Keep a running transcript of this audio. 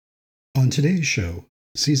On today's show,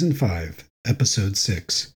 Season 5, Episode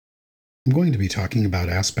 6, I'm going to be talking about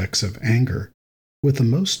aspects of anger, with the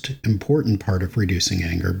most important part of reducing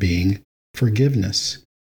anger being forgiveness.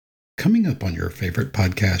 Coming up on your favorite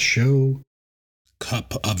podcast show,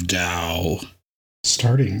 Cup of Tao.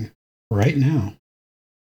 Starting right now.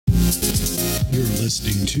 You're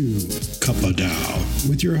listening to Cup of Tao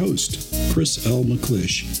with your host, Chris L.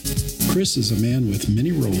 McClish. Chris is a man with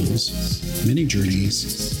many roles, many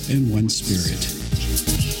journeys, and one spirit.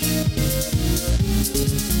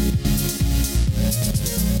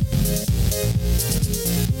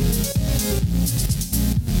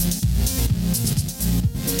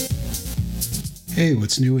 Hey,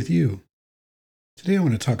 what's new with you? Today I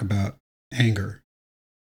want to talk about anger.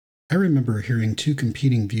 I remember hearing two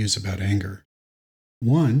competing views about anger.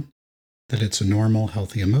 One, that it's a normal,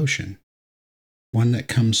 healthy emotion. One that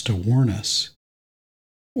comes to warn us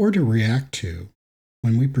or to react to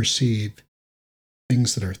when we perceive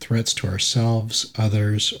things that are threats to ourselves,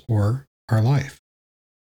 others, or our life.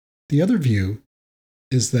 The other view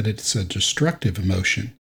is that it's a destructive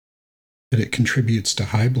emotion, that it contributes to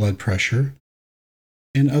high blood pressure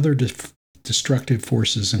and other destructive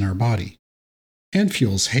forces in our body, and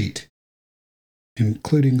fuels hate,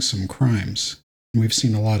 including some crimes. We've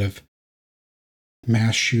seen a lot of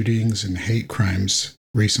mass shootings and hate crimes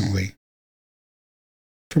recently.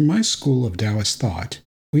 From my school of Taoist thought,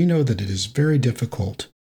 we know that it is very difficult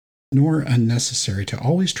nor unnecessary to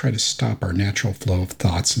always try to stop our natural flow of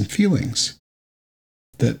thoughts and feelings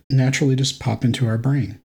that naturally just pop into our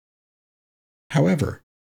brain. However,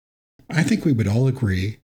 I think we would all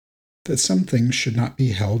agree that some things should not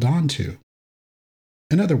be held on to.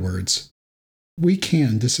 In other words, we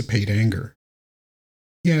can dissipate anger.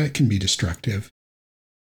 Yeah, it can be destructive,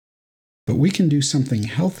 but we can do something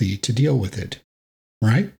healthy to deal with it,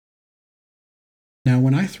 right? Now,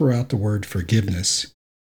 when I throw out the word forgiveness,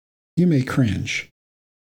 you may cringe.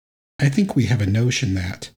 I think we have a notion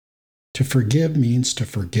that to forgive means to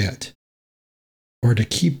forget, or to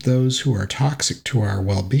keep those who are toxic to our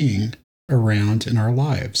well-being around in our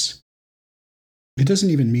lives. It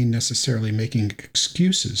doesn't even mean necessarily making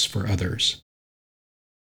excuses for others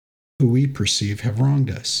who we perceive have wronged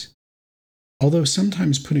us. Although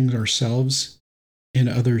sometimes putting ourselves in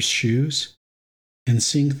others' shoes and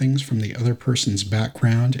seeing things from the other person's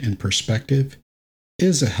background and perspective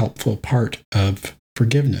is a helpful part of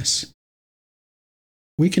forgiveness.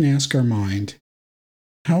 We can ask our mind,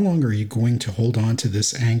 how long are you going to hold on to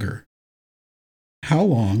this anger? How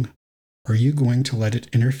long are you going to let it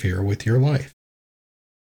interfere with your life?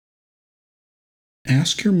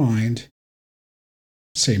 Ask your mind,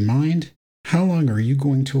 say, mind, how long are you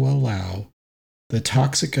going to allow the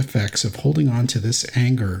toxic effects of holding on to this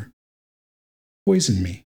anger poison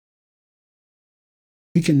me?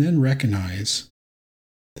 We can then recognize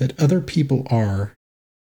that other people are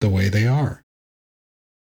the way they are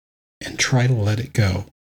and try to let it go.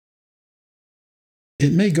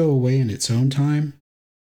 It may go away in its own time.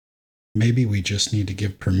 Maybe we just need to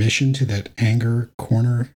give permission to that anger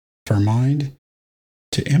corner of our mind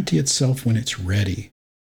to empty itself when it's ready,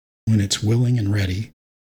 when it's willing and ready,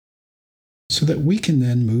 so that we can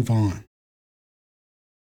then move on.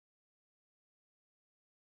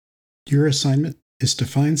 Your assignment is to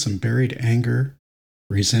find some buried anger,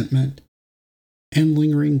 resentment, and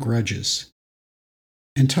lingering grudges,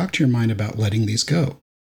 and talk to your mind about letting these go,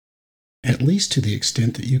 at least to the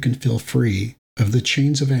extent that you can feel free of the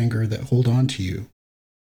chains of anger that hold on to you.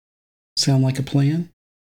 Sound like a plan?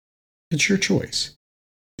 It's your choice.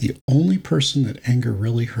 The only person that anger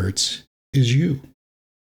really hurts is you.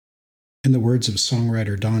 In the words of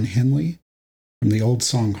songwriter Don Henley, from the old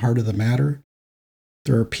song Heart of the Matter,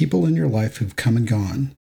 there are people in your life who've come and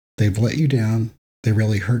gone. They've let you down. They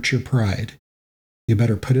really hurt your pride. You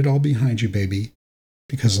better put it all behind you, baby,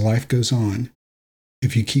 because life goes on.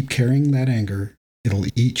 If you keep carrying that anger, it'll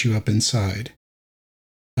eat you up inside.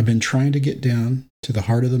 I've been trying to get down to the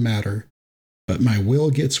heart of the matter, but my will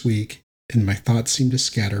gets weak and my thoughts seem to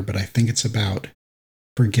scatter, but I think it's about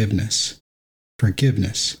forgiveness.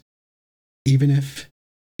 Forgiveness. Even if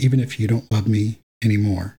you don't love me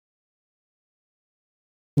anymore.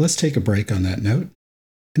 Let's take a break on that note,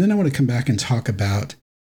 and then I want to come back and talk about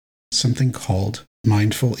something called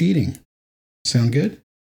mindful eating. Sound good?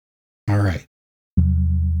 All right.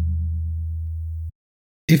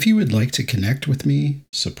 If you would like to connect with me,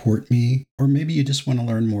 support me, or maybe you just want to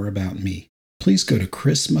learn more about me, please go to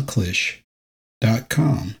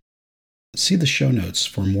chrismcclish.com. See the show notes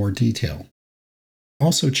for more detail.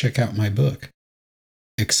 Also check out my book,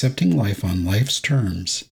 Accepting Life on Life's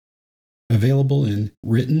Terms, available in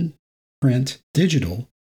written, print, digital,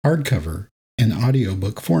 hardcover, and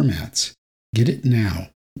audiobook formats. Get it now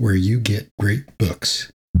where you get great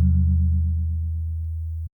books.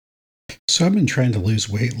 So I've been trying to lose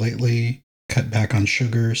weight lately, cut back on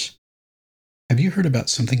sugars. Have you heard about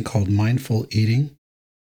something called mindful eating?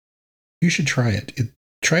 You should try it.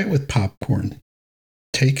 Try it with popcorn.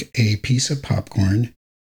 Take a piece of popcorn,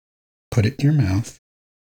 put it in your mouth,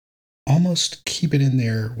 almost keep it in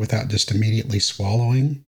there without just immediately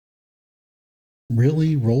swallowing.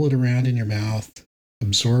 Really roll it around in your mouth,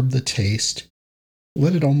 absorb the taste,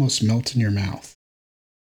 let it almost melt in your mouth.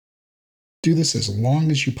 Do this as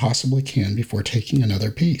long as you possibly can before taking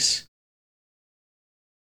another piece.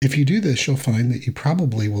 If you do this, you'll find that you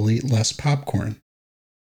probably will eat less popcorn.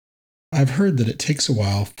 I've heard that it takes a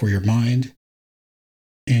while for your mind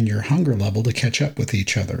and your hunger level to catch up with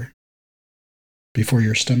each other before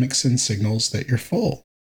your stomach sends signals that you're full.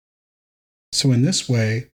 So in this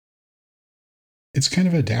way, it's kind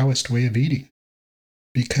of a Taoist way of eating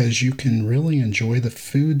because you can really enjoy the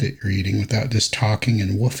food that you're eating without just talking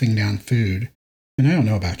and wolfing down food. And I don't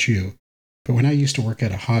know about you, but when I used to work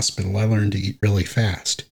at a hospital, I learned to eat really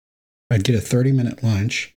fast. I'd get a 30-minute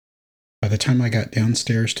lunch. By the time I got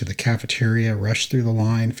downstairs to the cafeteria, rushed through the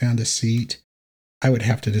line, found a seat, I would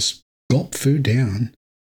have to just gulp food down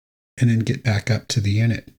and then get back up to the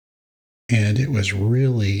unit. And it was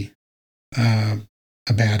really a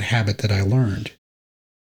bad habit that I learned.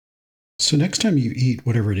 So next time you eat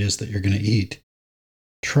whatever it is that you're going to eat,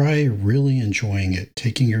 try really enjoying it,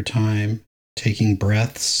 taking your time, taking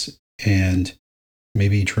breaths and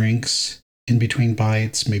maybe drinks in between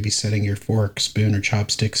bites, maybe setting your fork, spoon, or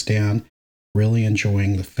chopsticks down, really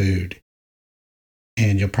enjoying the food.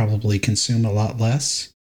 And you'll probably consume a lot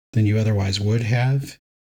less than you otherwise would have,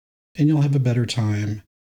 and you'll have a better time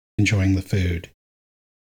enjoying the food.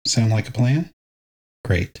 Sound like a plan?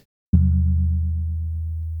 Great.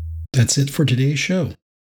 That's it for today's show.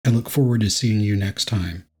 I look forward to seeing you next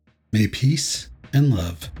time. May peace and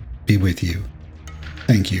love be with you.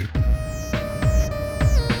 Thank you.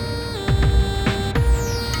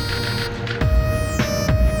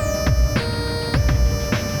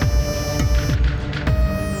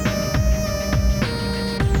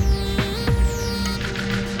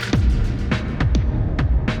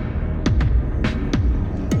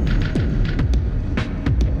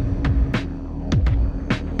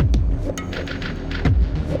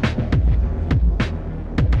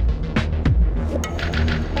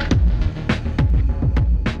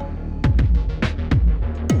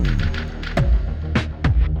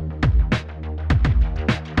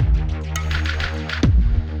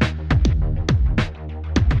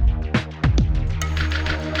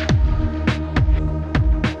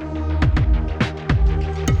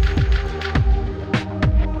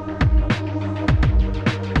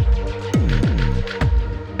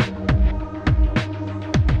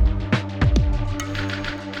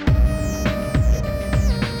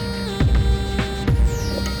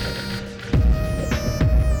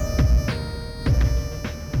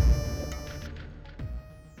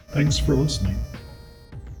 Thanks for listening.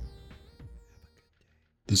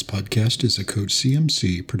 This podcast is a Code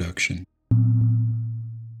CMC production.